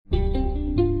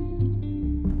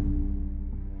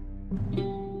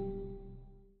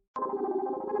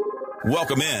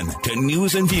Welcome in to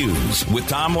News and Views with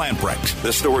Tom Lamprecht.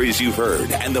 The stories you've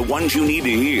heard and the ones you need to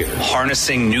hear.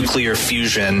 Harnessing nuclear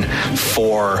fusion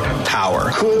for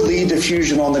power. Could lead to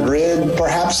fusion on the grid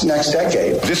perhaps next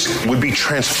decade. This would be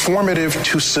transformative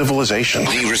to civilization.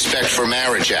 The Respect for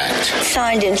Marriage Act.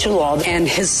 Signed into law. An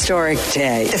historic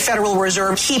day. The Federal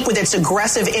Reserve keep with its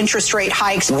aggressive interest rate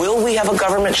hikes. Will we have a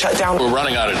government shutdown? We're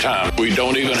running out of time. We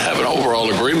don't even have an overall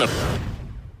agreement.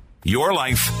 Your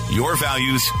life, your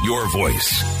values, your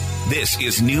voice. This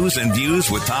is News and Views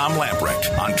with Tom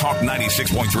Lamprecht on Talk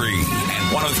 96.3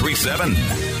 and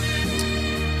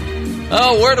 103.7.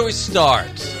 Oh, where do we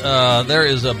start? There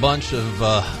is a bunch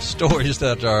of stories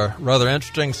that are rather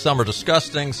interesting. Some are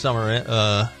disgusting. Some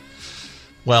are,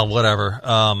 well, whatever.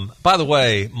 By the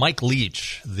way, Mike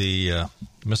Leach, the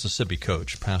Mississippi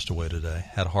coach, passed away today.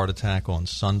 Had a heart attack on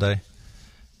Sunday.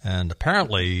 And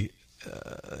apparently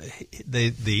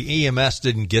the EMS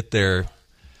didn't get there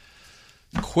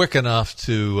quick enough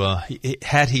to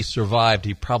had he survived,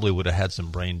 he probably would have had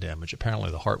some brain damage. Apparently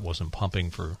the heart wasn't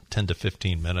pumping for 10 to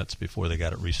 15 minutes before they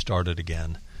got it restarted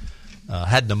again.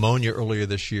 Had pneumonia earlier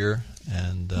this year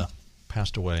and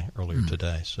passed away earlier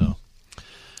today. So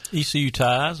ECU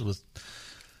ties with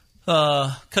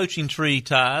coaching tree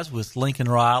ties with Lincoln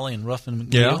Riley and Ruffin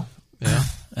McNeil. Yeah.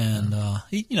 And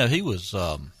he was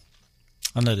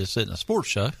I know this isn't a sports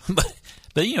show, but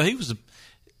he was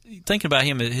thinking about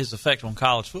him, his effect on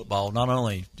college football, not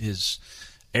only his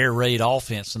air raid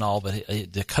offense and all, but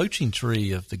the coaching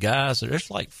tree of the guys. There's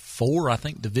like 4, I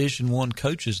think, Division I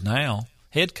coaches now,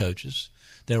 head coaches.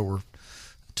 There were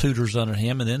tutors under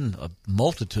him and then a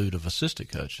multitude of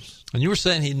assistant coaches. And you were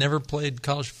saying he never played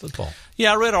college football.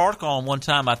 Yeah, I read an article on one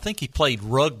time. I think he played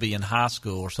rugby in high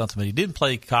school or something, but he didn't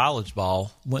play college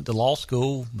ball. Went to law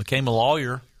school, became a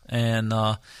lawyer, and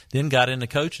then got into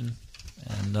coaching.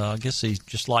 And I guess he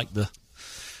just liked the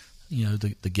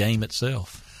game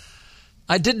itself.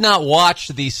 I did not watch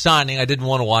the signing. I didn't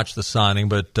want to watch the signing,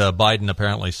 but Biden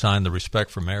apparently signed the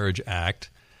Respect for Marriage Act.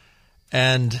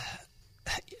 And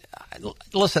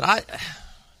listen,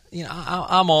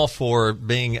 I'm all for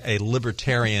being a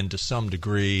libertarian to some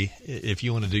degree. If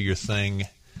you want to do your thing,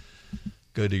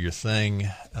 go do your thing.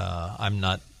 I'm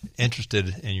not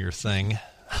interested in your thing.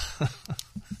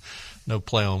 No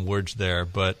play on words there,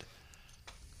 but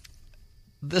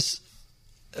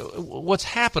what's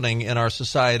happening in our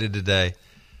society today,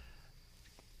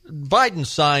 Biden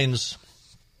signs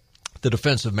the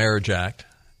Defense of Marriage Act,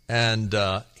 and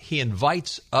he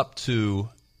invites up to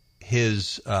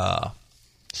his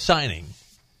signing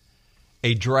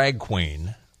a drag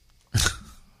queen.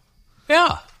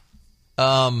 Yeah.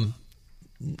 By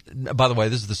the way,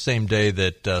 this is the same day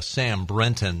that Sam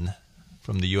Brenton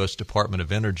from the U.S. Department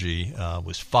of Energy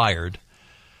was fired.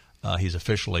 He's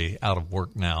officially out of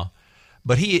work now.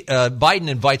 But Biden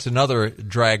invites another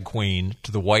drag queen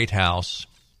to the White House.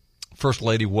 First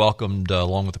Lady welcomed,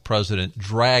 along with the president,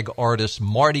 drag artist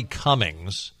Marty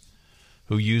Cummings,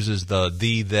 who uses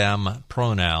the them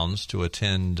pronouns to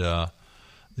attend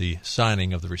the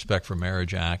signing of the Respect for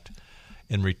Marriage Act.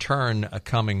 In return,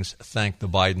 Cummings thanked the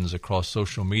Bidens across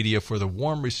social media for the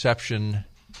warm reception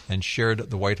and shared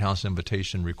the White House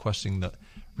invitation requesting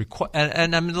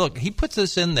and I mean, look, he puts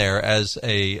this in there as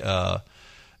a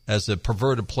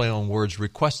perverted play on words,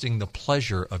 requesting the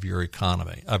pleasure of your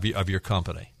economy, of your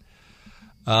company.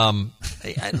 Look,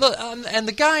 and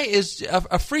the guy is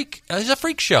a freak. He's a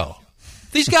freak show.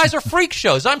 These guys are freak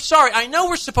shows. I'm sorry. I know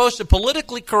we're supposed to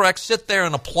politically correct sit there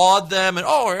and applaud them, and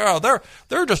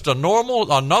they're just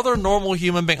another normal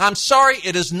human being. I'm sorry.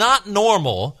 It is not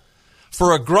normal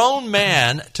for a grown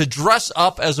man to dress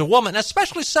up as a woman,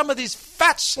 especially some of these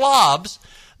fat slobs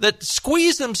that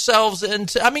squeeze themselves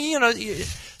into,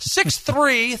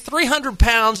 6'3", 300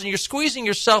 pounds, and you're squeezing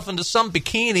yourself into some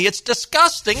bikini. It's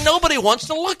disgusting. Nobody wants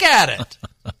to look at it.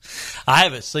 I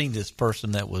haven't seen this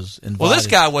person that was invited. Well, this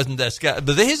guy wasn't this guy,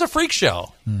 but he's a freak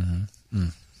show. Mm-hmm.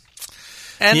 Mm.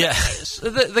 And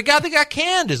the guy that got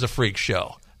canned is a freak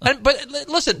show. But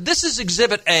listen, this is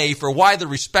Exhibit A for why the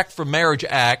Respect for Marriage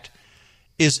Act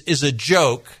is a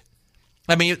joke.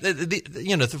 I mean, for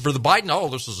the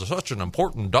Biden, this is such an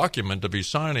important document to be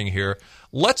signing here.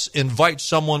 Let's invite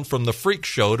someone from the freak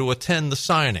show to attend the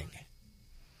signing.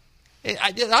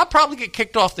 I'll probably get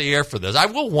kicked off the air for this. I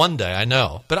will one day, I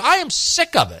know. But I am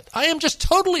sick of it. I am just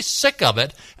totally sick of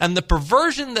it and the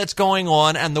perversion that's going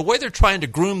on and the way they're trying to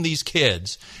groom these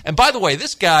kids. And by the way,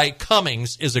 this guy,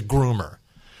 Cummings, is a groomer.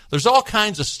 There's all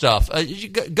kinds of stuff. You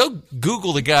go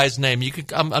Google the guy's name.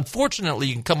 Unfortunately,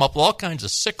 you can come up with all kinds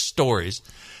of sick stories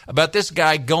about this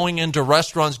guy going into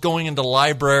restaurants, going into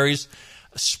libraries,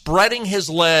 spreading his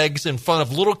legs in front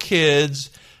of little kids,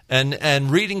 and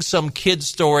reading some kid's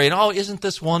story, and, oh, isn't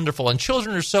this wonderful? And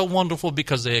children are so wonderful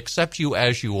because they accept you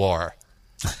as you are.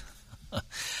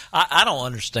 I don't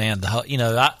understand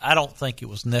I don't think it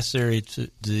was necessary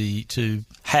to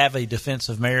have a Defense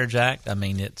of Marriage Act. I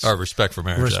mean, it's Respect for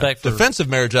Marriage Act. Defense of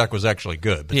Marriage Act was actually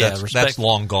good, but that's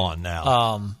long gone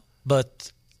now.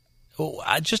 But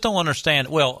I just don't understand.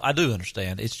 Well, I do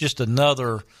understand. It's just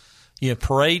another,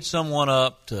 parade someone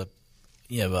up to,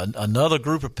 another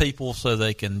group of people so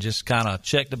they can just kind of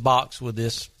check the box with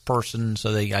this person.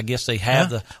 So I guess they have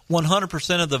the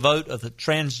 100% of the vote of the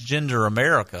transgender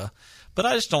America. But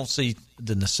I just don't see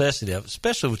the necessity of it,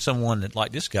 especially with someone that,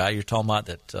 like this guy you're talking about.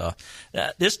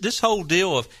 That this whole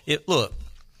deal of it. Look,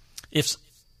 if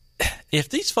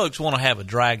these folks want to have a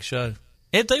drag show,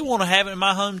 if they want to have it in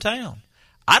my hometown,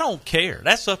 I don't care.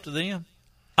 That's up to them.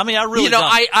 I mean, I really don't.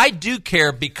 I do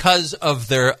care because of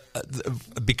their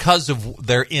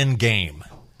end game.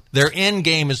 Their end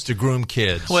game is to groom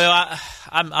kids. Well,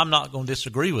 I'm not going to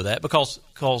disagree with that because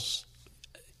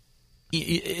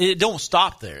it don't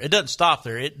stop there. It doesn't stop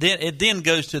there. It then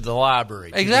goes to the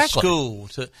library, to the school,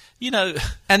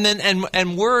 and then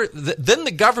then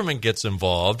the government gets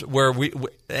involved. Where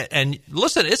and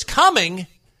listen, it's coming.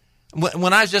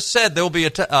 When I just said there will be a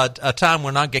time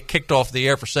when I get kicked off the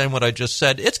air for saying what I just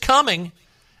said, it's coming,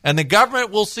 and the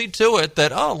government will see to it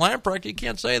that Lamprecht, you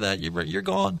can't say that. You're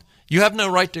gone. You have no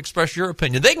right to express your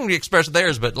opinion. They can express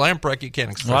theirs, but Lamprecht, you can't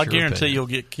express your opinion. I guarantee you'll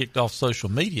get kicked off social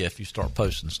media if you start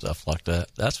posting stuff like that.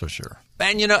 That's for sure.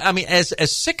 And,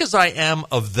 as sick as I am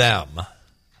of them,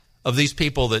 of these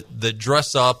people that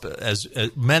dress up as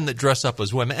men that dress up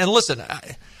as women, and listen,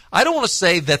 I don't want to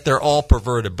say that they're all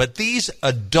perverted, but these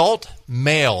adult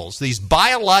males, these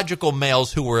biological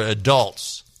males who are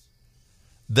adults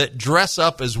that dress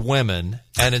up as women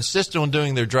and insist on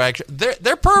doing their drag show,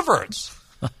 they're perverts.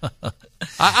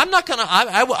 I'm not going to.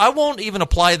 I won't even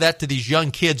apply that to these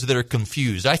young kids that are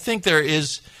confused. I think there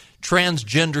is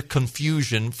transgender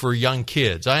confusion for young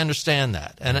kids. I understand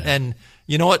that, and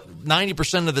you know what?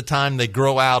 90% of the time they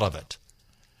grow out of it.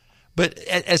 But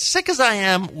as sick as I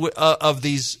am of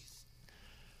these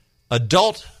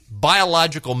adult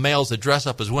biological males that dress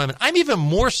up as women, I'm even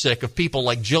more sick of people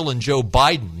like Jill and Joe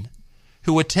Biden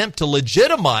who attempt to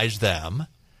legitimize them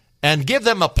and give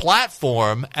them a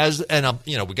platform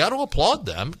we got to applaud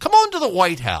them. Come on to the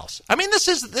White House. I mean, this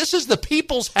is the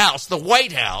people's house, the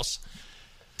White House,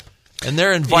 and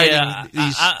they're inviting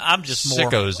these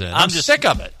sickos in. I'm sick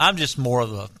of it. I'm just more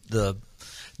of the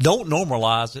don't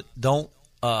normalize it, don't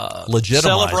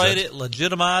celebrate it,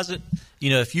 legitimize it.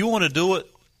 If you want to do it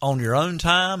on your own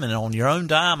time and on your own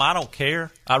dime, I don't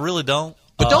care. I really don't.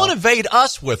 But don't invade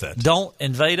us with it. Don't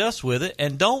invade us with it,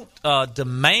 and don't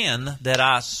demand that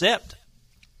I accept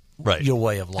your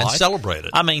way of life and celebrate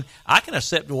it. I mean, I can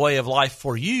accept a way of life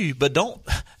for you, but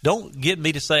don't get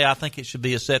me to say I think it should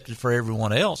be accepted for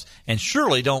everyone else. And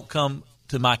surely don't come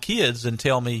to my kids and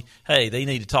tell me, hey, they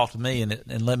need to talk to me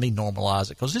and let me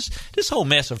normalize it. Because this whole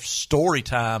mess of story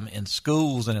time in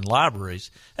schools and in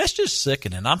libraries, that's just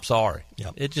sickening. I'm sorry.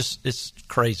 Yep. It's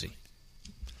crazy.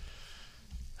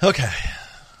 Okay.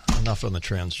 Enough on the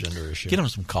transgender issue. Get them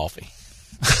some coffee.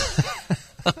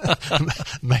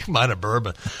 Make mine a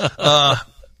bourbon.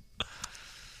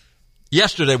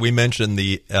 Yesterday we mentioned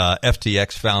the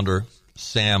FTX founder,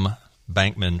 Sam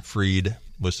Bankman-Fried,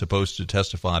 was supposed to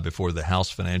testify before the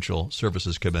House Financial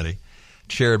Services Committee,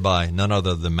 chaired by none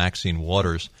other than Maxine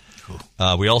Waters.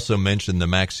 We also mentioned that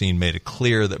Maxine made it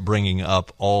clear that bringing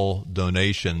up all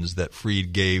donations that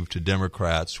Fried gave to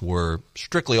Democrats were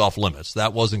strictly off limits.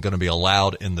 That wasn't going to be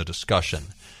allowed in the discussion.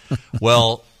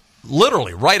 Well,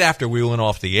 literally right after we went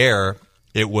off the air,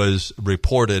 it was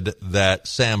reported that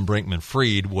Sam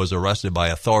Bankman-Fried was arrested by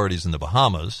authorities in the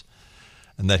Bahamas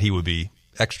and that he would be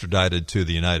extradited to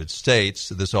the United States.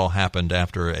 This all happened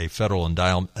after a federal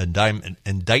indictment,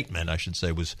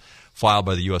 was filed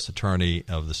by the U.S. Attorney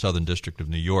of the Southern District of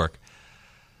New York.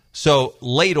 So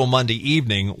late on Monday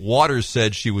evening, Waters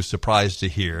said she was surprised to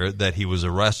hear that he was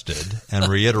arrested and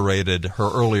reiterated her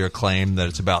earlier claim that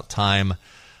it's about time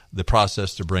the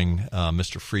process to bring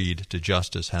Mr. Fried to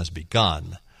justice has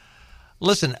begun.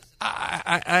 Listen,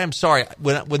 I am sorry.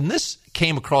 When this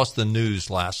came across the news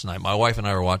last night, my wife and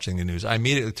I were watching the news, I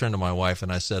immediately turned to my wife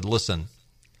and I said, listen,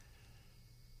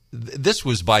 this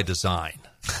was by design.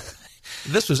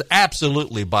 This was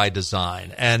absolutely by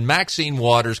design. And Maxine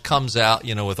Waters comes out,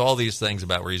 with all these things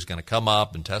about where he's going to come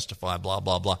up and testify, blah,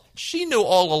 blah, blah. She knew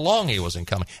all along he wasn't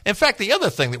coming. In fact, the other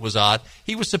thing that was odd,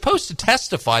 he was supposed to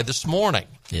testify this morning.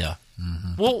 Yeah.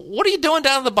 Mm-hmm. Well, what are you doing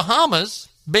down in the Bahamas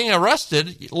being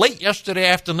arrested late yesterday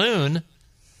afternoon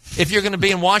if you're going to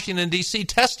be in Washington, D.C.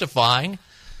 testifying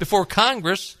before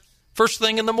Congress first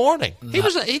thing in the morning.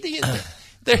 There's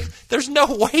no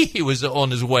way he was on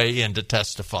his way in to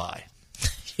testify.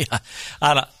 Yeah,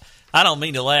 I don't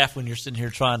mean to laugh when you're sitting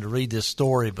here trying to read this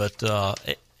story, but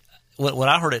when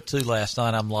I heard it too last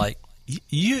night, I'm like,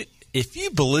 if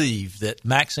you believe that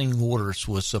Maxine Waters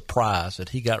was surprised that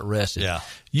he got arrested,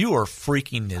 you are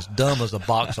freaking as dumb as a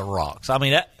box of rocks. I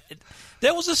mean,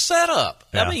 that was a setup.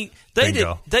 Yeah. I mean,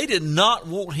 they did not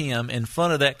want him in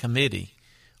front of that committee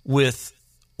with,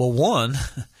 well, one,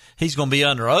 he's going to be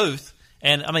under oath.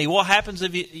 And, I mean, what happens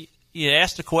if you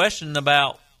ask the question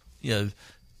about,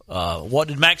 what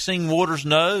did Maxine Waters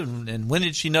know and when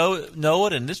did she know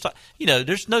it? And this time,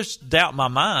 there's no doubt in my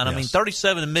mind. Yes. I mean,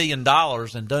 $37 million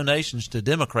in donations to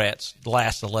Democrats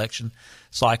last election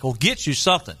cycle gets you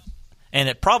something. And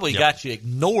it probably got you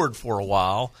ignored for a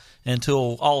while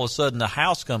until all of a sudden the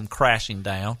House come crashing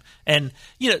down. And,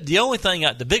 the only thing,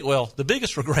 the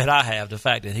biggest regret I have, the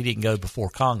fact that he didn't go before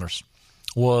Congress,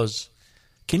 was,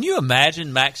 can you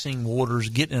imagine Maxine Waters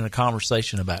getting in a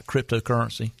conversation about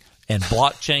cryptocurrency and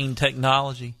blockchain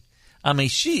technology? I mean,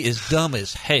 she is dumb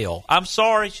as hell. I'm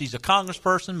sorry, she's a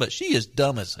congressperson, but she is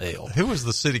dumb as hell. Who was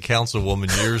the city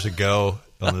councilwoman years ago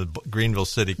on the Greenville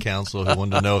City Council who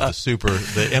wanted to know if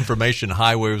the information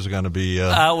highway was going to be?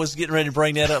 I was getting ready to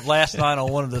bring that up last night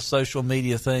on one of the social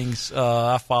media things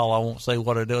I follow. I won't say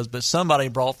what it is, but somebody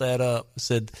brought that up.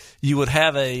 Said you would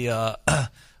have a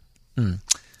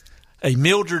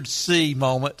Mildred C.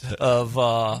 moment of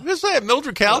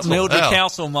Mildred Council.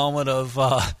 Council moment of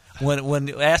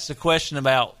when asked the question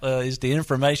about is the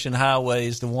information highway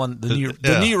is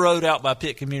the new road out by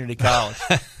Pitt Community College.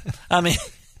 I mean,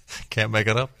 can't make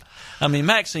it up. I mean,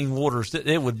 Maxine Waters,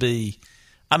 it would be.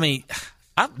 I mean,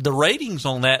 the ratings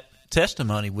on that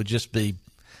testimony would just be.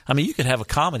 I mean, you could have a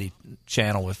comedy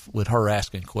channel with her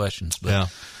asking questions.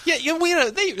 But. Yeah.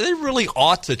 They really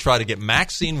ought to try to get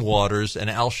Maxine Waters and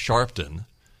Al Sharpton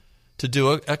to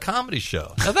do a comedy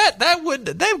show. Now that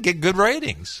would get good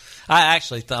ratings. I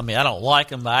don't like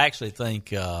him, but I actually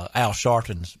think Al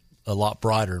Sharpton's a lot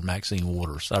brighter than Maxine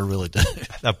Waters. I really do.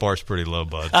 That bar's pretty low,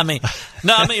 bud.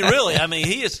 Really. I mean,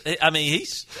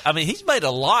 he's made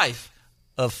a life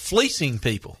of fleecing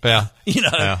people. Yeah.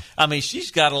 I mean,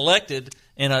 she's got elected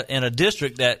in a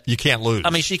district that you can't lose. I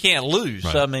mean, she can't lose.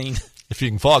 Right. I mean, if you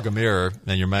can fog a mirror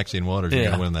and you're Maxine Waters, you're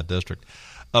going to win that district.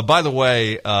 By the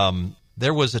way,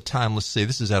 there was a time. Let's see.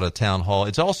 This is at a town hall.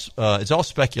 It's all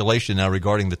speculation now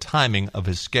regarding the timing of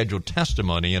his scheduled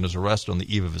testimony and his arrest on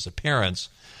the eve of his appearance.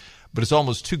 But it's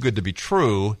almost too good to be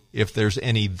true if there's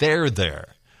any there.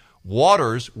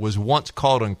 Waters was once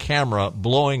caught on camera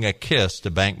blowing a kiss to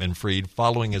Bankman-Fried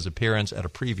following his appearance at a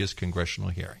previous congressional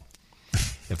hearing.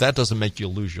 If that doesn't make you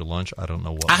lose your lunch, I don't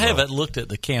know what. I haven't looked at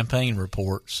the campaign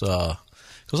reports because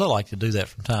I like to do that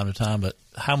from time to time. But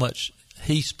how much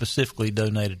he specifically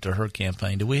donated to her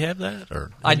campaign? Do we have that?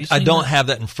 Or I don't have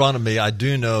that in front of me. I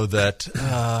do know that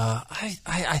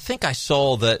I think I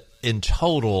saw that in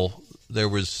total there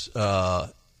was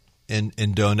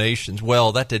in donations.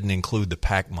 Well, that didn't include the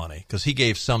PAC money because he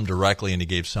gave some directly and he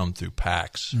gave some through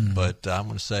PACs. Mm-hmm. But I'm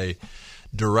going to say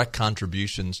direct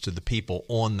contributions to the people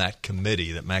on that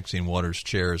committee that Maxine Waters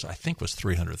chairs, I think was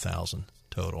 $300,000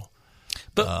 total.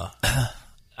 But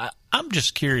I'm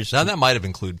just curious. Now that might have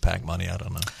included PAC money. I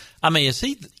don't know. I mean, is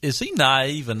he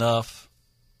naive enough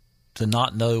to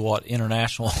not know what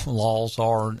international laws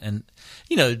are? And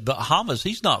Bahamas,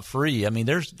 he's not free. I mean,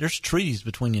 there's treaties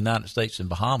between the United States and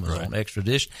Bahamas on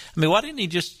extradition. I mean, why didn't he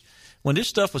just? When this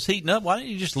stuff was heating up, why didn't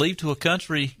you just go to a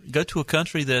country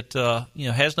that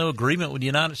has no agreement with the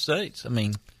United States? I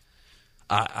mean,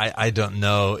 I don't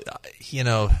know.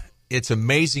 It's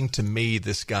amazing to me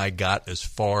this guy got as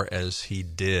far as he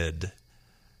did,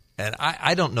 and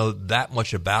I don't know that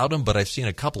much about him, but I've seen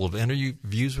a couple of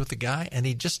interviews with the guy, and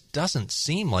he just doesn't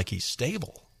seem like he's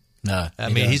stable. No, I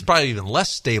mean, he's probably even less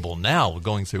stable now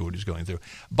going through what he's going through.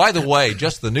 By the way,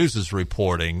 just the news is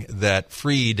reporting that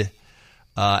Fried.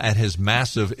 At his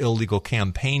massive illegal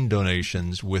campaign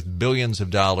donations with billions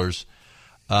of dollars,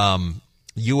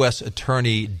 U.S.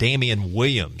 Attorney Damian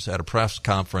Williams at a press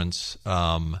conference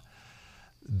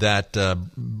that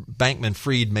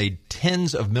Bankman-Fried made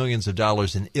tens of millions of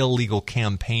dollars in illegal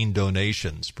campaign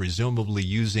donations, presumably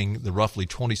using the roughly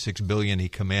 $26 billion he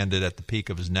commanded at the peak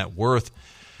of his net worth.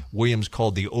 Williams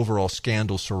called the overall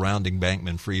scandal surrounding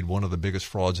Bankman-Fried one of the biggest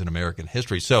frauds in American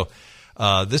history. So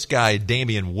this guy,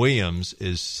 Damian Williams,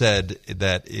 is said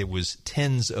that it was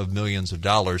tens of millions of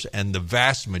dollars, and the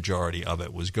vast majority of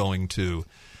it was going to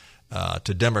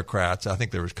Democrats. I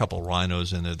think there was a couple of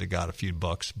rhinos in there that got a few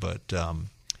bucks, but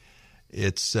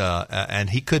It's and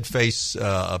he could face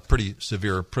a pretty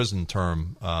severe prison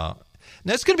term. Now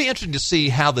it's going to be interesting to see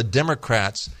how the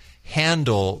Democrats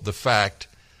handle the fact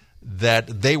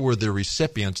that they were the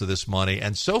recipients of this money.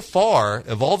 And so far,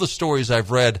 of all the stories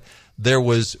I've read, there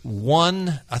was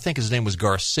one, I think his name was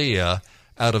Garcia,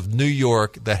 out of New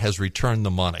York that has returned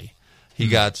the money. He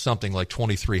got something like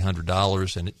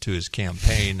 $2,300 to his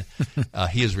campaign.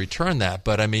 He has returned that.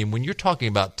 But, I mean, when you're talking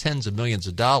about tens of millions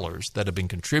of dollars that have been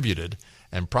contributed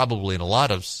and probably in a lot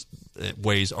of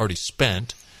ways already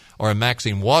spent, or in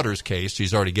Maxine Waters' case,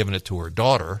 she's already given it to her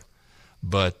daughter.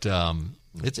 But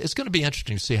it's going to be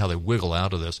interesting to see how they wiggle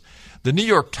out of this. The New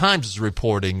York Times is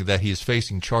reporting that he is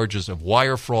facing charges of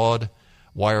wire fraud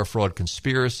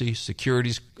conspiracy,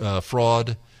 securities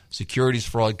fraud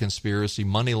conspiracy,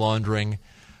 money laundering.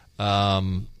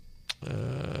 The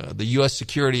U.S.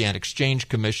 Security and Exchange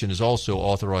Commission has also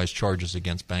authorized charges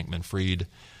against Bankman-Fried.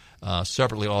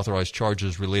 Separately authorized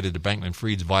charges related to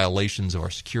Bankman-Fried's violations of our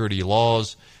security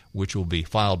laws, which will be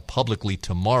filed publicly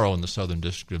tomorrow in the Southern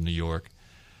District of New York,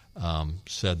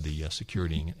 said the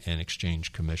Security and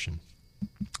Exchange Commission.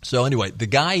 So anyway, the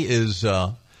guy is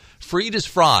Fried is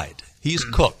fried. He's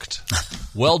cooked.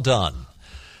 Well done.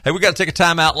 Hey, we got to take a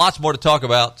time out. Lots more to talk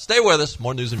about. Stay with us.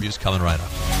 More news and views coming right up.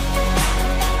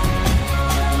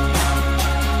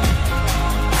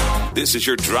 This is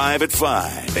your Drive at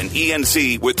 5 and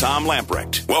ENC with Tom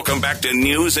Lamprecht. Welcome back to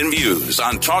News and Views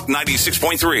on Talk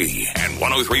 96.3 and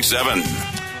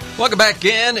 103.7. Welcome back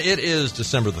in. It is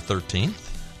December the 13th.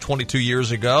 22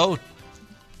 years ago,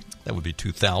 that would be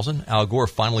 2000, Al Gore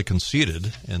finally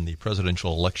conceded in the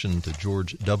presidential election to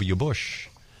George W. Bush.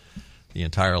 The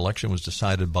entire election was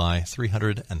decided by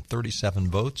 337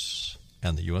 votes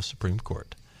and the U.S. Supreme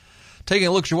Court. Taking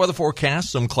a look at your weather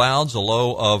forecast, some clouds, a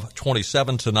low of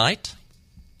 27 tonight.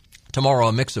 Tomorrow,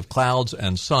 a mix of clouds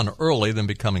and sun early, then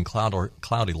becoming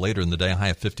cloudy later in the day, high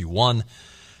of 51.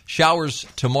 Showers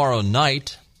tomorrow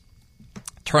night,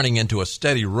 turning into a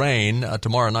steady rain.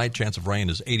 Tomorrow night, chance of rain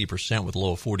is 80% with a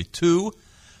low of 42.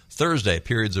 Thursday,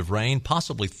 periods of rain,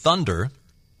 possibly thunder.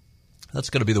 That's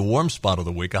going to be the warm spot of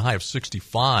the week, a high of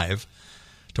 65.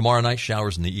 Tomorrow night,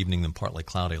 showers in the evening, then partly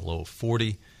cloudy, a low of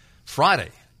 40.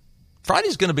 Friday's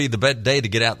going to be the best day to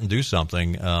get out and do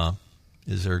something.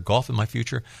 Is there golf in my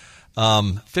future?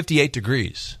 58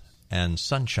 degrees and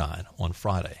sunshine on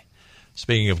Friday.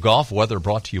 Speaking of golf, weather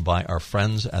brought to you by our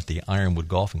friends at the Ironwood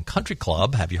Golf and Country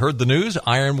Club. Have you heard the news?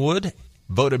 Ironwood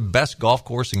voted best golf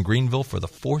course in Greenville for the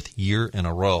fourth year in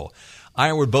a row.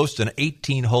 Ironwood boasts an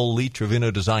 18-hole Lee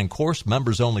Trevino design course,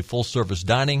 members-only full-service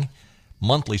dining,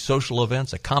 monthly social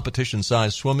events, a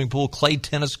competition-sized swimming pool, clay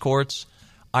tennis courts.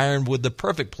 Ironwood, the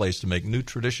perfect place to make new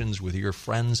traditions with your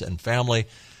friends and family.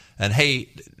 And, hey,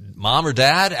 mom or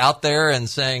dad out there and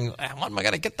saying, what am I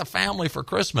going to get the family for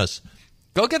Christmas?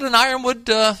 Go get an Ironwood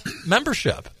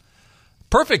membership.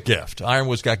 Perfect gift.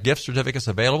 Ironwood's got gift certificates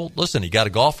available. Listen, you got a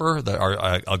golfer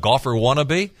or a golfer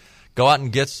wannabe? Go out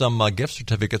and get some gift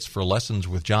certificates for lessons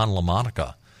with John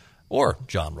LaMonica or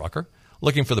John Rucker.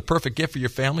 Looking for the perfect gift for your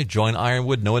family? Join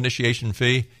Ironwood, no initiation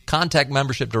fee. Contact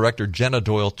Membership Director Jenna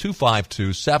Doyle,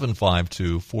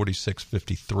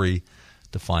 252-752-4653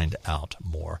 to find out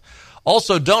more.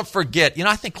 Also, don't forget,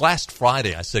 I think last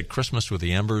Friday I said Christmas with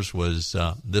the Embers was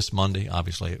this Monday.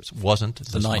 Obviously, it wasn't.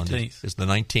 It's the 19th. Monday. It's the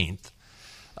 19th.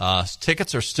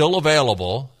 Tickets are still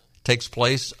available. Takes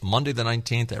place Monday the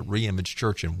 19th at Reimage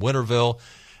Church in Winterville.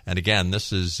 And again,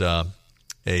 this is all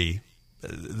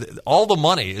the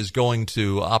money is going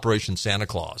to Operation Santa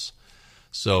Claus.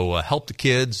 So help the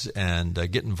kids and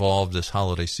get involved this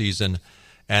holiday season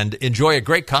and enjoy a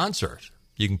great concert.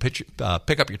 You can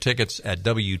pick up your tickets at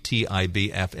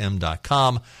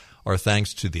WTIBFM.com. Our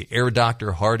thanks to the Air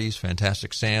Doctor, Hardee's,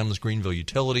 Fantastic Sam's, Greenville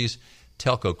Utilities,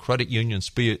 Telco Credit Union,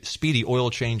 Speedy Oil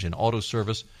Change and Auto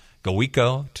Service,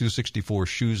 GoEco, 264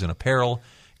 Shoes and Apparel,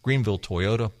 Greenville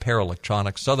Toyota, Pear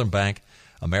Electronics, Southern Bank,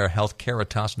 AmeriHealth,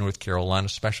 Caritas, North Carolina,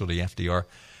 Specialty FDR.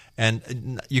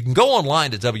 And you can go online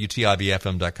to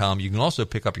WTIBFM.com. You can also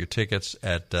pick up your tickets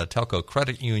at Telco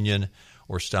Credit Union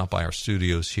or stop by our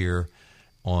studios here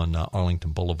on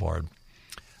Arlington Boulevard.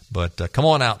 But come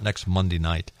on out next Monday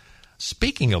night.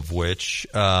 Speaking of which,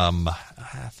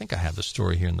 I think I have the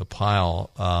story here in the pile.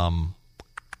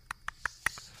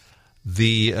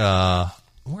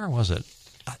 Where was it?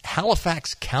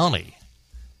 Halifax County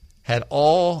had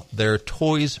all their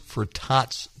Toys for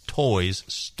Tots toys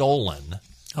stolen.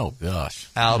 Oh, gosh.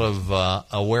 Out of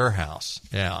a warehouse.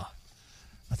 Yeah.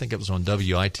 I think it was on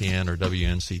WITN or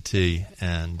WNCT.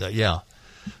 And, yeah.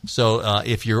 So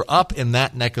if you're up in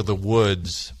that neck of the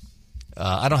woods,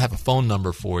 I don't have a phone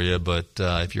number for you, but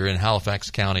if you're in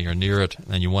Halifax County or near it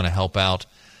and you want to help out,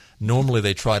 normally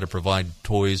they try to provide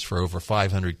toys for over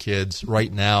 500 kids.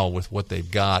 Right now, with what they've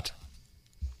got,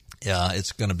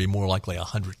 it's going to be more likely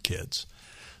 100 kids.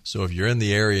 So if you're in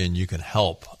the area and you can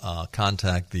help,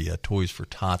 contact the Toys for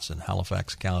Tots in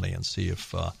Halifax County and see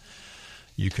if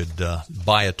you could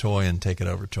buy a toy and take it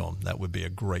over to them. That would be a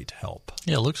great help.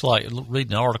 Yeah, it looks like,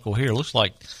 reading the article here, it looks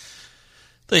like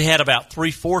they had about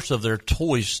 3/4 of their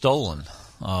toys stolen.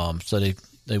 So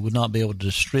they would not be able to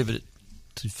distribute it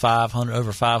to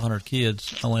over 500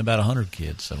 kids, only about 100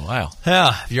 kids. So, wow.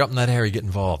 Yeah, if you're up in that area, get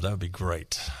involved. That would be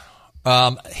great.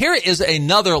 Here is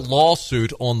another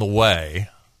lawsuit on the way.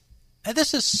 And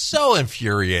this is so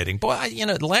infuriating. Boy,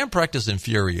 Lamprecht is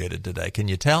infuriated today. Can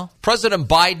you tell? President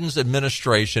Biden's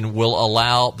administration will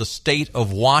allow the state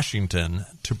of Washington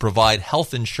to provide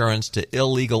health insurance to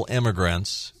illegal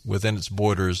immigrants within its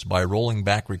borders by rolling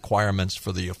back requirements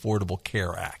for the Affordable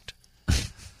Care Act.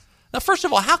 Now, first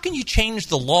of all, how can you change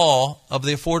the law of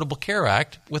the Affordable Care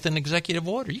Act with an executive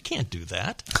order? You can't do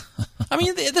that. I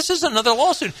mean, this is another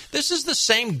lawsuit. This is the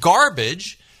same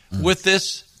garbage with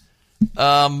this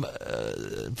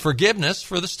forgiveness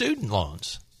for the student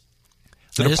loans.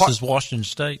 This is Washington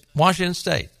State. Washington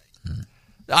State.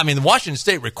 I mean, the Washington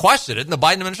State requested it, and the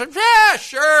Biden administration, yeah,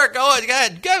 sure, go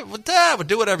ahead, we'll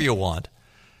do whatever you want.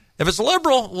 If it's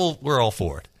liberal, we're all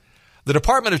for it. The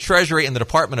Department of Treasury and the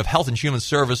Department of Health and Human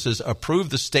Services approved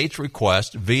the state's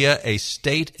request via a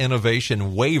state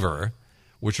innovation waiver,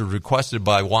 which was requested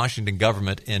by Washington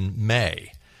government in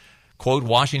May. Quote,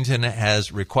 Washington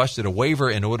has requested a waiver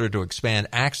in order to expand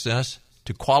access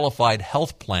to qualified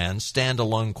health plans,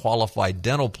 standalone qualified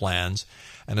dental plans,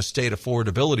 and a state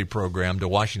affordability program to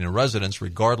Washington residents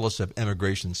regardless of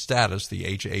immigration status, the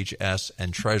HHS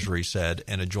and Treasury said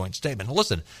in a joint statement. Now,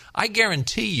 listen, I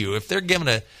guarantee you if they're going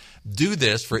to do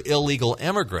this for illegal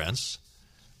immigrants,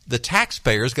 the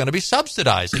taxpayer is going to be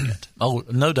subsidizing it. Oh,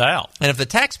 no doubt. And if the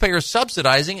taxpayer is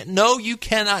subsidizing it, no, you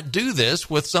cannot do this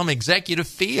with some executive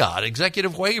fiat,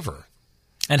 executive waiver.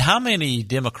 And how many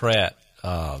Democrat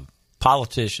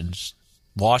politicians,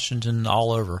 Washington,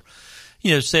 all over,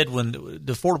 said when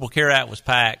the Affordable Care Act was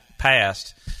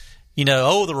passed,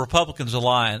 the Republicans are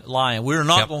lying. We're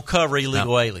not going to cover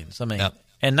illegal aliens. I mean,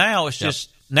 and now it's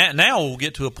just now we'll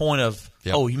get to a point of,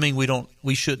 oh, you mean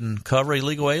we shouldn't cover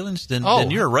illegal aliens? Then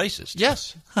you're a racist.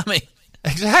 Yes. I mean,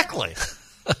 exactly.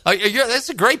 That's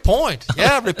a great point.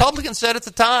 Yeah, Republicans said at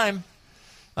the time.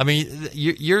 I mean,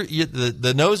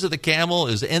 the nose of the camel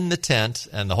is in the tent,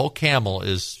 and the whole camel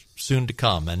is soon to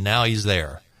come, and now he's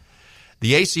there.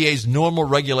 The ACA's normal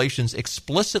regulations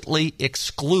explicitly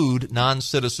exclude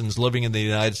non-citizens living in the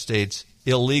United States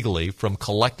illegally from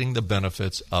collecting the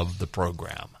benefits of the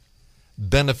program.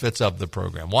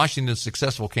 Washington's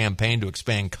successful campaign to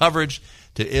expand coverage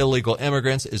to illegal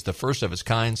immigrants is the first of its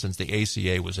kind since the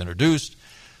ACA was introduced.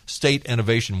 State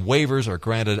innovation waivers are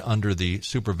granted under the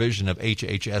supervision of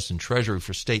HHS and Treasury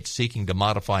for states seeking to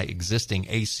modify existing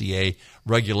ACA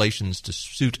regulations to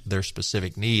suit their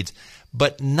specific needs,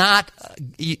 but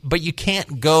you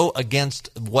can't go against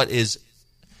what is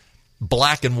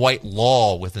black and white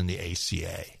law within the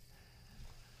ACA.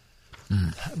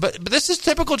 But this is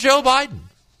typical Joe Biden.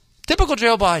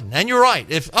 And you're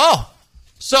right.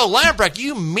 So Lamprecht,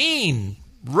 you mean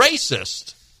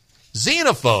racist,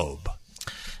 xenophobe.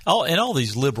 Oh, in all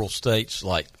these liberal states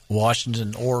like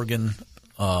Washington, Oregon,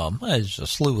 there's a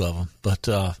slew of them. But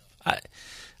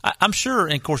I'm sure,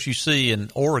 and of course, you see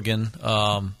in Oregon,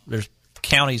 there's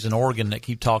counties in Oregon that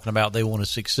keep talking about they want to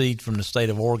secede from the state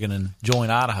of Oregon and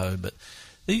join Idaho. But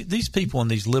these people in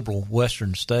these liberal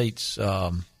western states,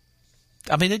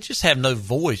 they just have no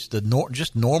voice.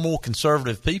 Just normal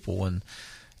conservative people, and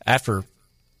after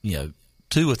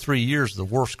 2 or 3 years of the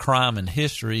worst crime in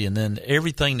history, and then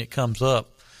everything that comes up,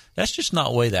 that's just not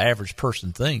the way the average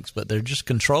person thinks. But they're just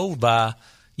controlled by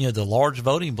the large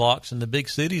voting blocks in the big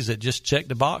cities that just check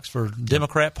the box for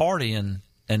Democrat Party, and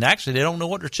actually they don't know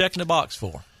what they're checking the box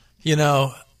for.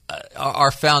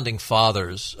 Our founding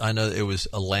fathers, I know it was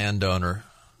a landowner.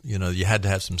 You had to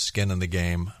have some skin in the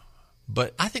game.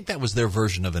 But I think that was their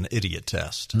version of an idiot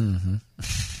test. Mm-hmm.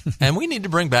 And we need to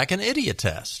bring back an idiot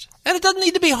test. And it doesn't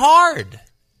need to be hard.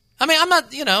 I mean, I'm not,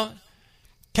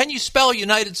 can you spell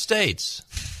United States?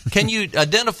 Can you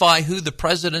identify who the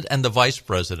president and the vice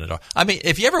president are? I mean,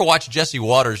 if you ever watch Jesse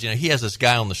Waters, he has this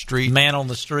guy on the street. Man on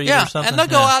the street or something. And they'll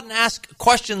go out and ask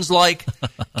questions like,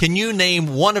 can you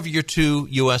name one of your 2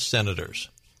 U.S. senators?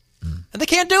 And they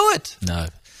can't do it. No.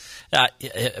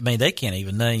 They can't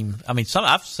even name.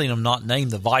 I've seen them not name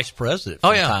the vice president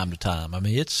from time to time.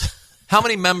 It's How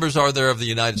many members are there of the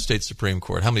United States Supreme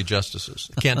Court? How many justices?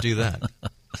 You can't do that.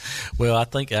 Well, I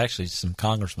think actually some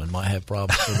congressmen might have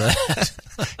problems with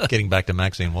that. Getting back to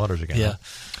Maxine Waters again. Yeah.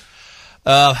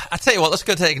 I tell you what, let's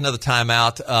go take another time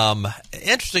out.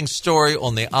 Interesting story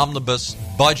on the omnibus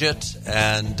budget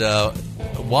and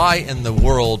why in the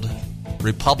world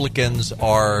Republicans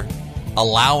are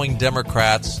allowing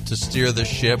Democrats to steer the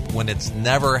ship when it's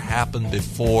never happened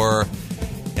before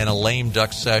in a lame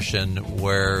duck session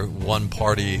where one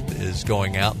party is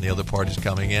going out and the other party's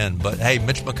coming in. But hey,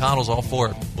 Mitch McConnell's all for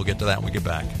it. We'll get to that when we get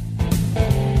back.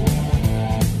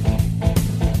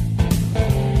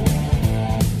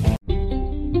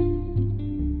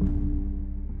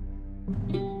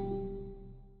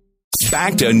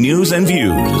 Back to News and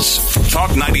Views. Talk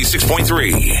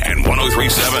 96.3 and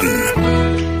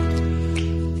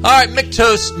 103.7. All right, Milk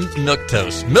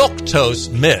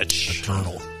Toast Mitch.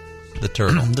 The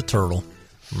turtle. The turtle.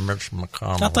 Mitch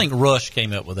McConnell. I think Rush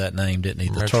came up with that name, didn't he?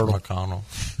 The Mitch turtle. McConnell.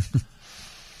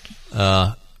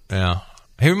 Yeah.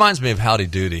 He reminds me of Howdy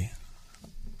Doody.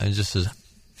 And just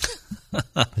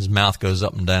his mouth goes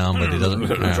up and down, but he doesn't.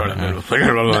 And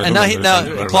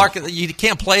now, Clark, you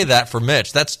can't play that for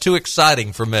Mitch. That's too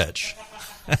exciting for Mitch.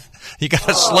 You got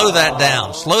to slow that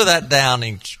down. Slow that down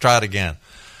and try it again.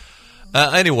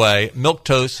 Anyway,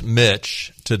 Milquetoast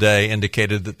Mitch today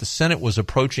indicated that the Senate was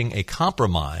approaching a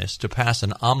compromise to pass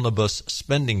an omnibus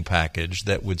spending package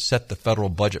that would set the federal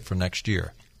budget for next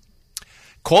year.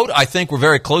 Quote, I think we're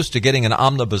very close to getting an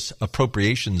omnibus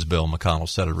appropriations bill, McConnell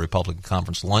said at a Republican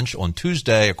conference lunch on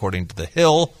Tuesday, according to The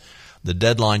Hill. The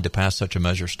deadline to pass such a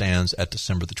measure stands at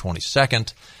December the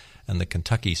 22nd, and the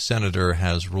Kentucky senator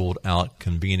has ruled out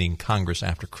convening Congress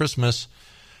after Christmas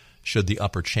should the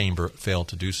upper chamber fail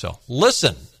to do so.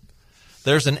 Listen,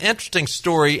 there's an interesting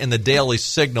story in the Daily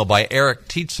Signal by Eric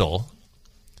Teitzel.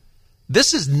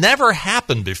 This has never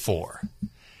happened before.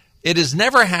 It has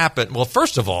never happened. Well,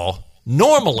 first of all,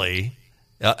 normally,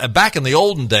 back in the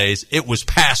olden days, it was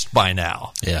passed by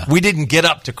now. Yeah. We didn't get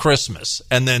up to Christmas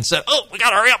and then said, oh, we got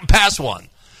to hurry up and pass one,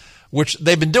 which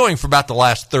they've been doing for about the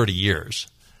last 30 years.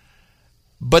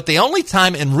 But the only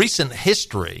time in recent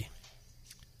history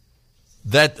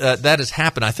that has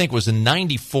happened, I think, was in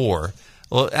 94.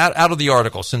 Well, out of the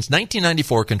article, since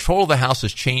 1994, control of the House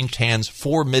has changed hands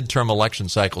 4 midterm election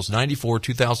cycles, 94,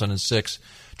 2006,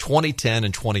 2010,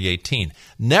 and 2018.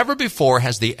 Never before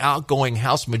has the outgoing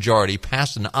House majority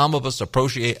passed an omnibus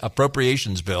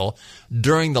appropriations bill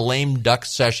during the lame duck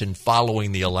session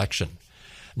following the election.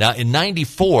 Now, in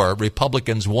 94,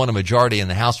 Republicans won a majority in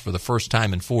the House for the first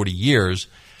time in 40 years,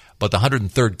 but the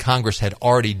 103rd Congress had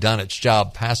already done its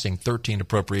job passing 13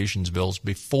 appropriations bills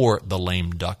before the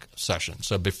lame duck session,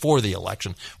 so before the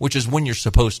election, which is when you're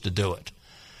supposed to do it.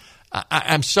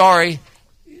 I'm sorry.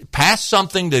 Pass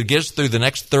something that gets through the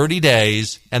next 30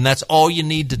 days, and that's all you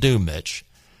need to do, Mitch.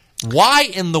 Why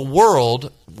in the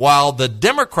world, while the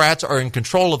Democrats are in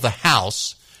control of the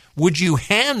House, would you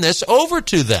hand this over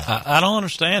to them? I don't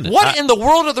understand it. What in the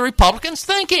world are the Republicans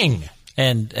thinking?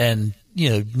 And you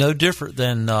know, no different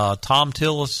than Tom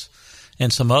Tillis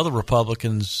and some other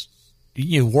Republicans,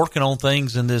 working on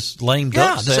things in this lame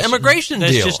duck session. This immigration deal.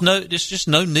 There's just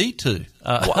no need to.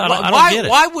 I don't get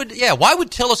it. Why would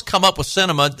Tillis come up with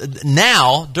sentiment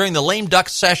now during the lame duck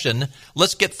session?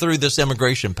 Let's get through this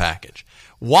immigration package.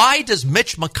 Why does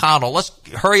Mitch McConnell, let's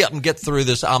hurry up and get through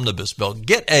this omnibus bill,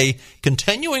 get a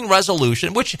continuing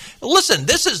resolution, which, listen,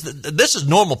 this is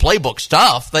normal playbook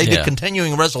stuff. They do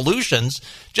continuing resolutions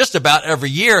just about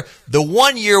every year. The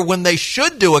one year when they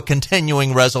should do a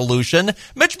continuing resolution,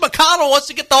 Mitch McConnell wants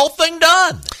to get the whole thing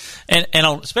done. And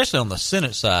especially on the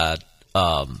Senate side,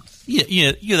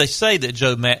 they say that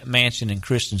Joe Manchin and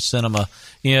Kristen Sinema,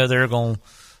 they're going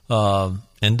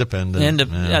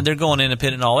independent. They're going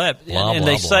independent and all that. And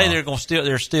they say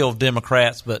they're still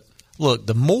Democrats. But look,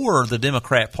 the more the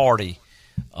Democrat Party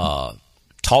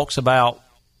talks about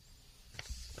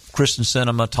Kristen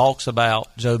Sinema, talks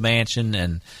about Joe Manchin,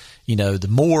 and the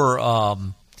more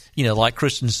like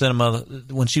Kristen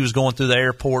Sinema, when she was going through the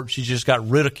airport, she just got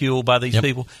ridiculed by these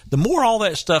people. The more all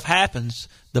that stuff happens,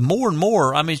 the more and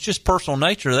more. I mean, it's just personal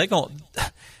nature. They're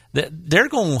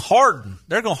going to harden.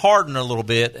 They're going to harden a little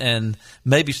bit and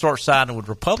maybe start siding with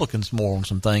Republicans more on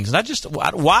some things. And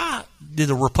why did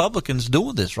the Republicans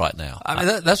doing this right now? I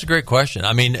mean, that's a great question.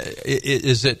 I mean,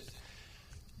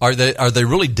 are they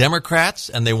really Democrats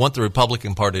and they want the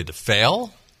Republican Party to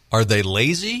fail? Are they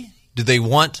lazy? Do they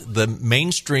want the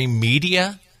mainstream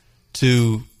media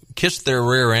to kiss their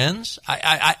rear ends?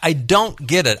 I don't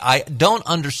get it. I don't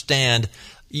understand.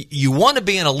 You want to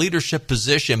be in a leadership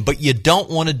position, but you don't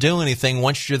want to do anything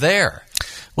once you're there.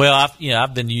 Well,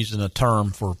 I've been using a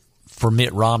term for for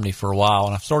Mitt Romney for a while,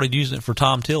 and I've started using it for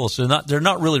Tom Tillis. They're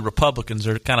not really Republicans.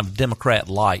 They're kind of Democrat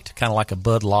light, kind of like a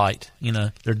Bud Light.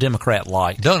 They're Democrat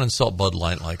light. Don't insult Bud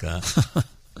Light like that.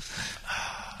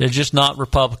 They're just not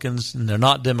Republicans, and they're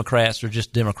not Democrats. They're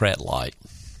just Democrat light.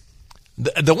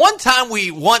 The one time we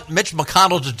want Mitch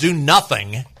McConnell to do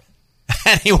nothing,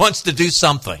 and he wants to do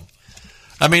something.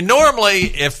 I mean, normally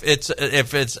if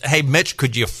it's hey Mitch,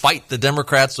 could you fight the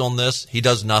Democrats on this? He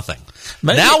does nothing.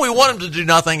 Now we want him to do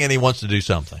nothing, and he wants to do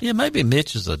something. Yeah, maybe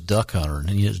Mitch is a duck hunter,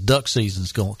 and duck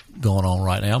season's going on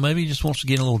right now. Maybe he just wants to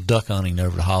get a little duck hunting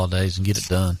over the holidays and get it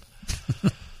done.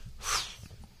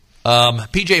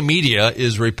 PJ Media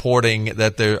is reporting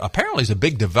that there apparently is a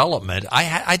big development.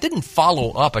 I didn't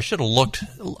follow up. I should have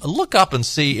look up and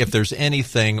see if there's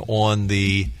anything on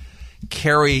the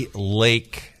Kari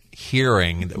Lake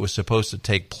hearing that was supposed to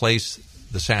take place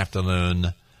this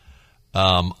afternoon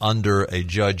under a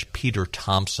Judge Peter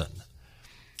Thompson.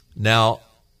 Now,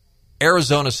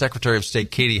 Arizona Secretary of State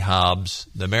Katie Hobbs,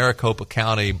 the Maricopa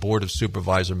County Board of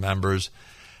Supervisor members,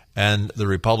 and the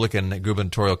Republican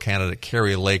gubernatorial candidate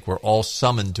Kari Lake were all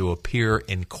summoned to appear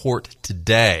in court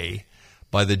today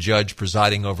by the judge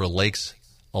presiding over Lake's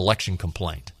election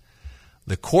complaint.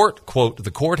 The court, quote,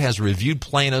 the court has reviewed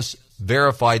plaintiff's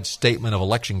verified statement of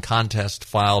election contest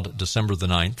filed December the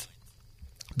 9th.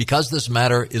 Because this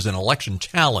matter is an election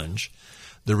challenge,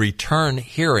 the return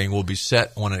hearing will be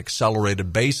set on an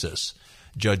accelerated basis,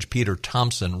 Judge Peter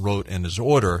Thompson wrote in his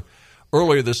order.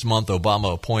 Earlier this month,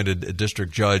 Obama appointed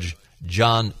District Judge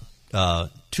John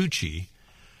Tucci,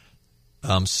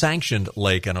 sanctioned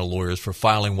Lake and her lawyers for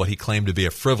filing what he claimed to be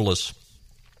a frivolous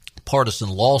partisan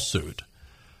lawsuit,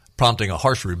 prompting a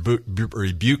harsh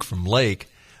rebuke from Lake.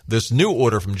 This new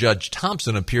order from Judge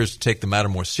Thompson appears to take the matter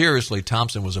more seriously.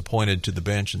 Thompson was appointed to the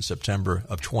bench in September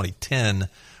of 2010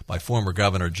 by former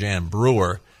Governor Jan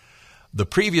Brewer. The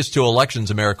previous two elections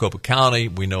in Maricopa County,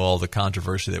 we know all the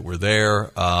controversy that were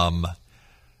there.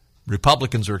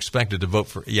 Republicans are expected to vote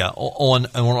for, on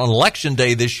Election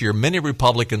Day this year, many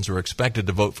Republicans were expected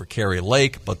to vote for Kari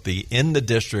Lake, but in the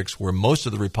districts where most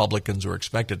of the Republicans were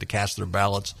expected to cast their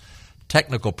ballots,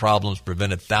 technical problems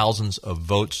prevented thousands of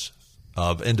votes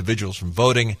of individuals from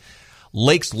voting.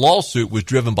 Lake's lawsuit was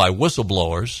driven by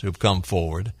whistleblowers who've come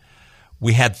forward.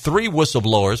 We had 3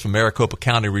 whistleblowers from Maricopa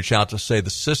County reach out to say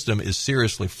the system is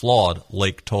seriously flawed,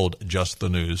 Lake told Just the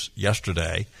News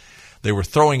yesterday. They were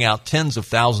throwing out tens of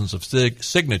thousands of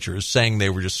signatures, saying they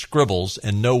were just scribbles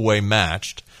in no way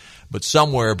matched. But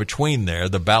somewhere between there,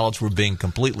 the ballots were being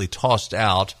completely tossed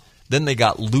out. Then they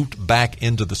got looped back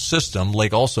into the system.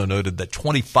 Lake also noted that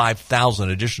 25,000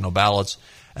 additional ballots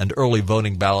and early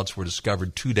voting ballots were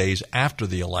discovered 2 days after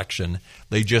the election.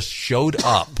 They just showed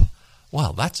up.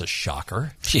 Wow, that's a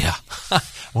shocker. Yeah.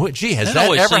 Well, gee, has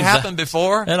that ever happened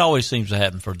before? That always seems to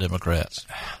happen for Democrats.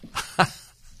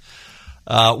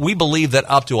 We believe that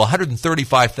up to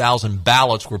 135,000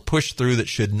 ballots were pushed through that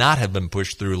should not have been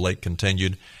pushed through, Lake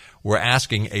continued. We're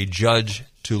asking a judge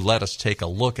to let us take a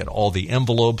look at all the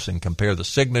envelopes and compare the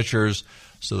signatures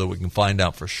so that we can find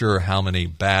out for sure how many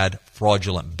bad,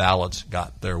 fraudulent ballots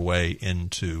got their way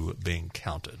into being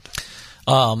counted.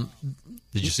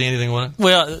 Did you see anything on it?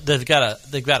 Well, they've got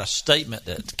a statement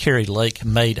that Kari Lake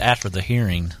made after the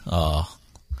hearing.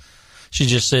 She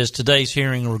just says, today's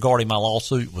hearing regarding my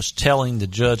lawsuit was telling the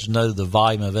judge no the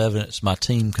volume of evidence my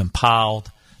team compiled.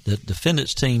 The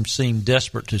defendant's team seemed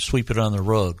desperate to sweep it under the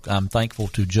rug. I'm thankful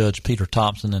to Judge Peter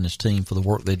Thompson and his team for the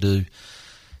work they do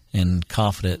and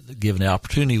confident that given the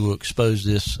opportunity we'll expose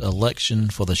this election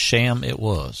for the sham it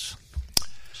was.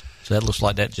 So that looks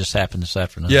like that just happened this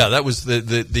afternoon. Yeah, that was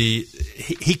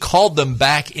he called them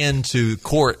back into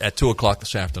court at 2 o'clock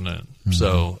this afternoon. Mm-hmm.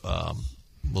 So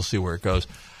we'll see where it goes.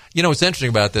 You know, what's interesting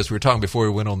about this, we were talking before we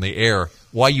went on the air,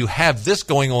 why you have this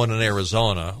going on in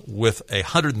Arizona with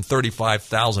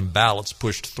 135,000 ballots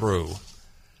pushed through.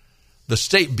 The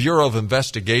State Bureau of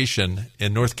Investigation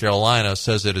in North Carolina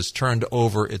says it has turned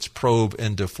over its probe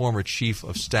into former Chief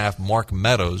of Staff Mark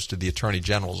Meadows to the Attorney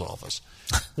General's office.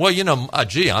 Well, you know,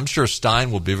 I'm sure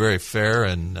Stein will be very fair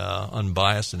and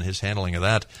unbiased in his handling of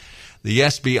that. The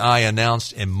SBI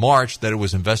announced in March that it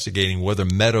was investigating whether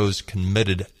Meadows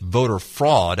committed voter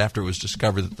fraud after it was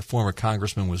discovered that the former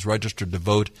congressman was registered to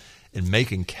vote in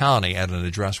Macon County at an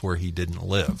address where he didn't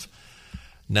live.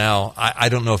 Now, I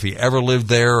don't know if he ever lived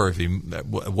there or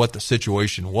what the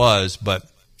situation was, but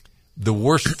the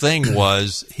worst thing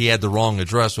was he had the wrong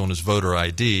address on his voter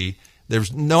ID.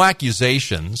 There's no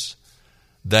accusations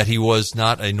that he was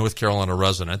not a North Carolina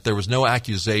resident. There was no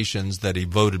accusations that he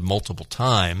voted multiple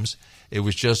times. It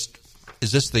was just,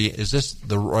 is this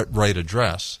the right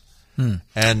address?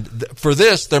 And for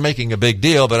this, they're making a big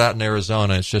deal, but out in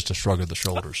Arizona, it's just a shrug of the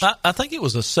shoulders. I think it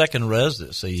was a second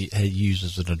residency he used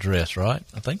as an address, right?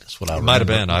 I think that's what I might have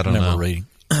been. I don't know. Reading.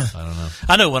 I don't know.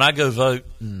 I know when I go vote,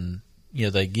 and,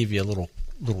 they give you a little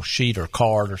sheet or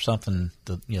card or something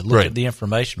to look at the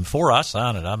information. Before I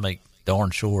sign it, I make darn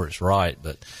sure it's right.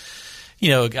 But,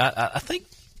 I think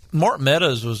Mark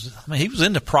Meadows he was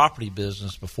in the property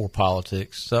business before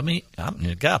politics. So, the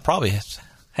guy probably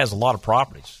has a lot of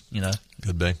properties,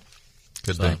 Could be.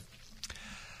 Could be.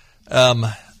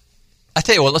 I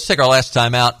tell you what, let's take our last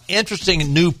time out.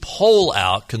 Interesting new poll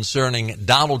out concerning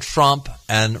Donald Trump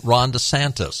and Ron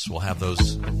DeSantis. We'll have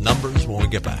those numbers when we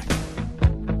get back.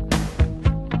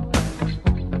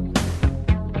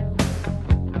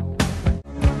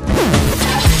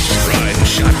 Ride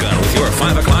shotgun with your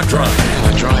 5 o'clock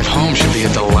drive. The drive home should be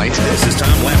a delight. This is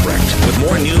Tom Lamprecht with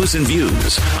more news and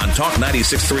views on Talk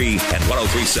 96.3 and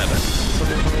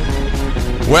 103.7.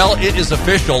 Well, it is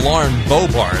official. Lauren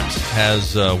Boebert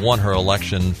has won her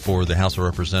election for the House of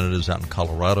Representatives out in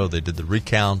Colorado. They did the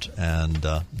recount, and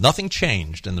nothing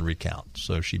changed in the recount.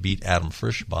 So she beat Adam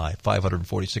Frisch by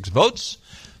 546 votes.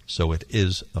 So it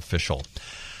is official.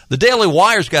 The Daily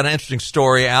Wire's got an interesting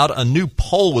story out. A new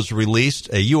poll was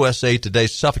released, a USA Today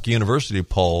Suffolk University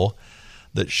poll,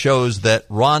 that shows that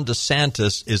Ron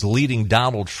DeSantis is leading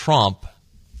Donald Trump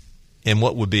in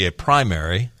what would be a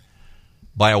primary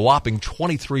by a whopping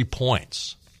 23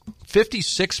 points.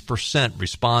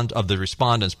 56% of the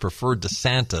respondents preferred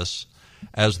DeSantis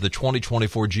as the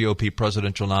 2024 GOP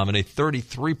presidential nominee.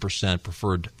 33%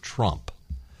 preferred Trump.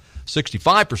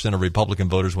 65% of Republican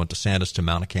voters want DeSantis to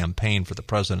mount a campaign for the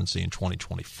presidency in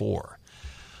 2024.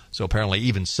 So apparently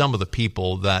even some of the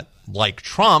people that like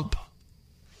Trump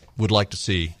would like to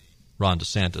see Ron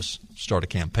DeSantis start a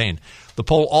campaign. The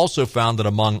poll also found that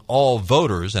among all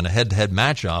voters in a head-to-head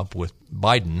matchup with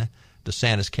Biden,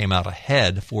 DeSantis came out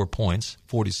ahead 4 points,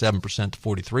 47% to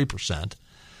 43%,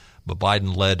 but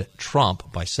Biden led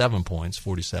Trump by 7 points,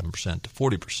 47% to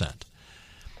 40%.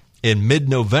 In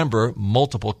mid-November,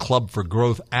 multiple Club for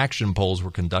Growth action polls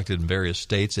were conducted in various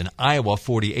states. In Iowa,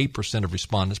 48% of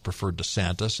respondents preferred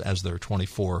DeSantis as their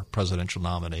 24 presidential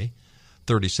nominee.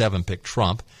 37% picked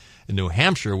Trump. In New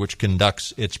Hampshire, which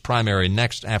conducts its primary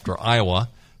next after Iowa,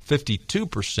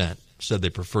 52% said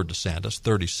they preferred DeSantis,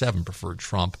 37% preferred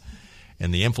Trump. In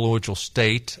the influential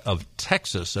state of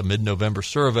Texas, a mid-November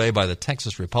survey by the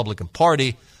Texas Republican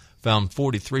Party found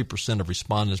 43% of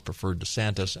respondents preferred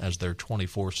DeSantis as their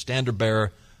 24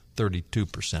 standard-bearer,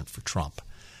 32% for Trump.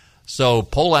 So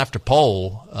poll after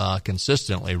poll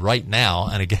consistently right now,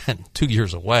 and again, 2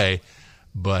 years away,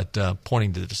 but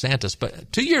pointing to DeSantis.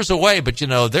 But 2 years away, but,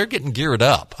 they're getting geared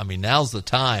up. I mean, now's the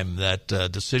time that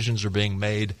decisions are being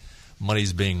made,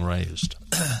 money's being raised.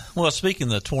 Well, speaking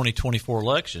of the 2024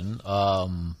 election, I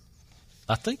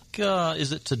think,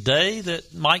 is it today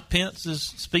that Mike Pence is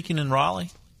speaking in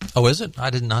Raleigh? Oh, is it?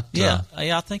 I did not. Yeah,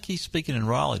 I think he's speaking in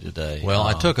Raleigh today. Well,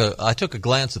 I took a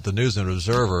glance at the News and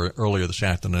Observer earlier this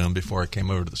afternoon before I came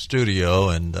over to the studio,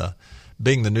 and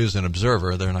being the News and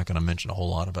Observer, they're not going to mention a whole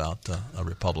lot about a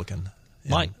Republican.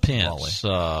 Mike Pence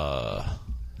to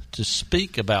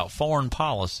speak about foreign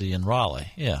policy in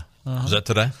Raleigh. Yeah, Is that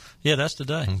today? Yeah, that's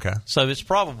today. Okay, so it's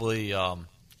probably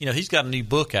he's got a new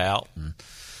book out and.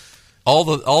 All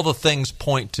the things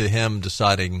point to him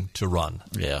deciding to run.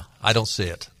 Yeah, I don't see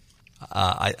it.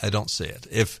 I don't see it.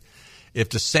 If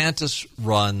DeSantis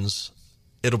runs,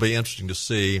 it'll be interesting to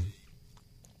see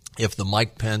if the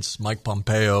Mike Pence, Mike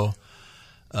Pompeo,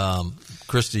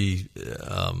 Kristi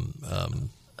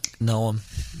Noem.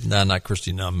 No, not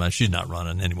Kristi Noem. She's not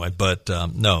running anyway. But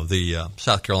the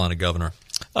South Carolina governor.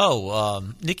 Oh,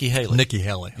 Nikki Haley. Nikki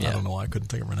Haley. Yeah. I don't know why I couldn't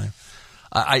think of her name.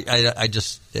 I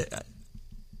just.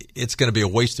 It's going to be a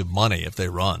waste of money if they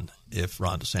run, if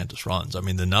Ron DeSantis runs. I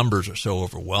mean, the numbers are so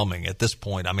overwhelming at this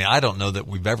point. I mean, I don't know that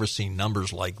we've ever seen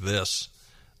numbers like this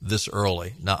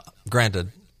early. Now,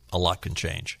 granted, a lot can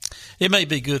change. It may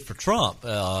be good for Trump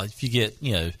if you get,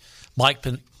 Mike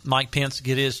Pence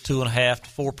get his 2.5% to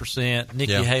 4%,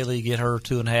 Nikki Haley get her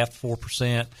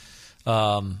 2.5% to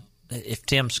 4%. If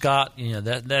Tim Scott,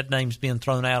 that name's being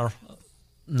thrown out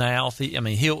now.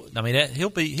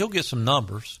 He'll get some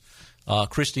numbers.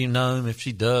 Kristi Noem, if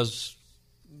she does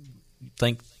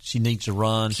think she needs to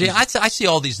run. See, I see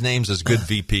all these names as good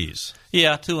VPs.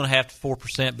 Yeah, 2.5% to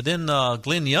 4%. But then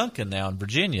Glenn Youngkin now in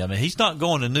Virginia. I mean, he's not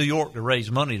going to New York to raise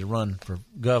money to run for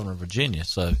governor of Virginia.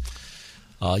 So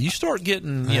you start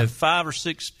getting 5 or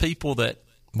 6 people that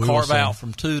carve out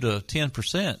from 2 to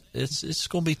 10%. It's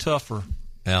going to be tough for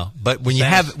Yeah, but when you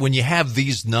have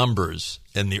these numbers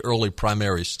in the early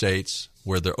primary states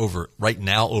where they're over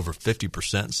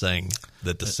 50% saying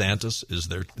that DeSantis is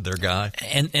their guy,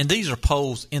 and these are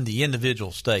polls in the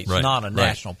individual states, not a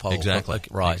national poll. Exactly,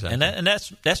 Exactly. And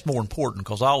that's more important,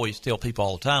 because I always tell people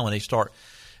all the time when they start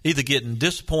either getting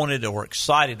disappointed or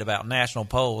excited about national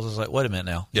polls, it's like, wait a minute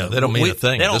now. Yeah, they don't mean a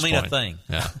thing. They don't at this mean point. a thing.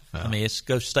 Yeah. I mean, it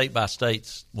goes state by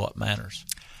state what matters.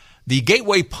 The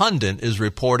Gateway Pundit is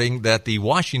reporting that the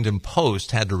Washington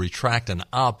Post had to retract an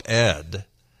op-ed.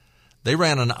 They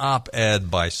ran an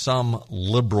op-ed by some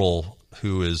liberal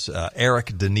who is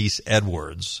Eric Denise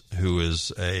Edwards, who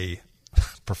is a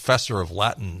professor of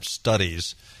Latin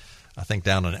studies, I think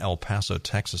down in El Paso,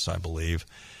 Texas, I believe.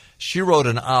 She wrote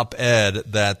an op-ed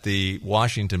that the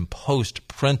Washington Post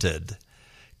printed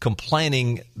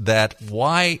complaining that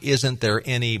why isn't there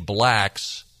any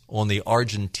blacks on the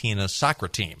Argentina soccer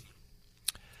team?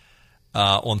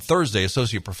 On Thursday,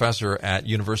 associate professor at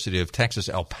University of Texas,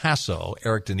 El Paso,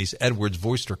 Eric Denise Edwards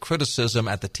voiced her criticism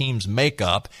at the team's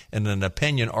makeup in an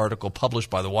opinion article published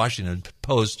by the Washington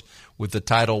Post with the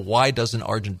title, "Why Doesn't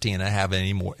Argentina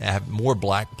have more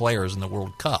black players in the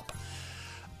World Cup?"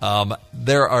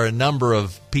 There are a number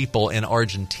of people in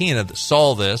Argentina that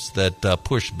saw this, that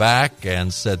pushed back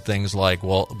and said things like,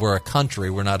 well, we're a country,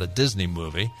 we're not a Disney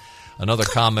movie. Another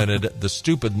commented, the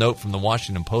stupid note from the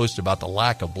Washington Post about the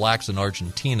lack of blacks in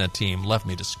Argentina team left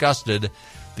me disgusted.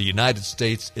 The United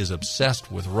States is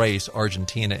obsessed with race.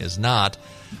 Argentina is not.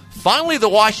 Finally, the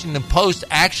Washington Post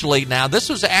actually, now this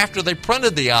was after they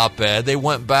printed the op-ed, they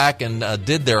went back and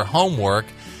did their homework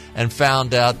and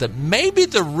found out that maybe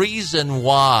the reason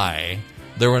why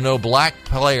there were no black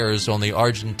players on the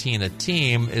Argentina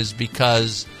team is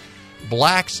because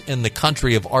blacks in the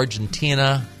country of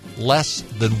Argentina, less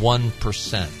than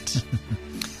 1%.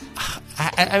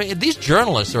 I mean, these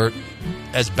journalists are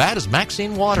as bad as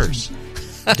Maxine Waters.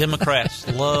 Democrats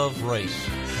love race.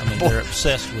 I mean, they're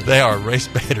obsessed with it. They are race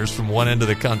baiters from one end of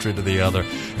the country to the other.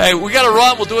 Hey, we got to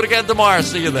run. We'll do it again tomorrow.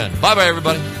 See you then. Bye-bye,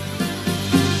 everybody.